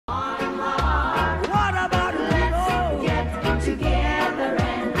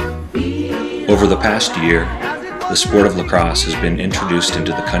Over the past year, the sport of lacrosse has been introduced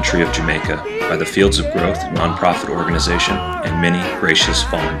into the country of Jamaica by the Fields of Growth nonprofit organization and many gracious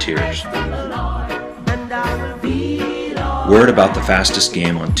volunteers. Word about the fastest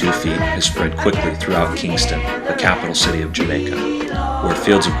game on 2 feet has spread quickly throughout Kingston, the capital city of Jamaica, where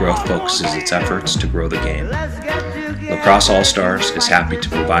Fields of Growth focuses its efforts to grow the game. Lacrosse All-Stars is happy to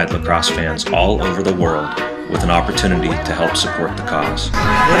provide lacrosse fans all over the world with an opportunity to help support the cause. If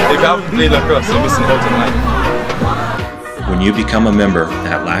you haven't played lacrosse, you're missing out on life. When you become a member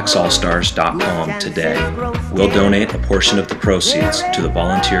at lacsallstars.com today, we'll donate a portion of the proceeds to the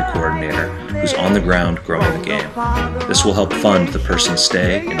volunteer coordinator who's on the ground growing the game. This will help fund the person's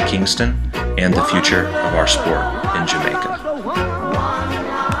stay in Kingston and the future of our sport in Jamaica.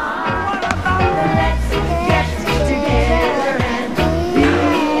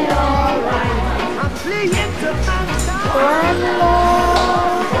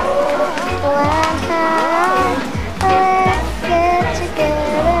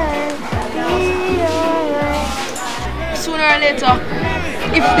 Sooner or later,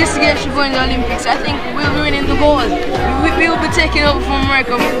 if this game should go in the Olympics, I think we'll be winning the gold. We'll be taking over from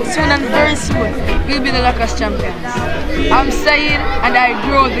America soon, and very soon we'll be the lacrosse champions. I'm Saeed and I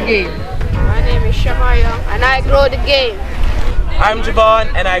grow the game. My name is Shamaya and I grow the game. I'm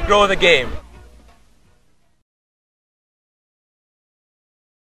Javon and I grow the game.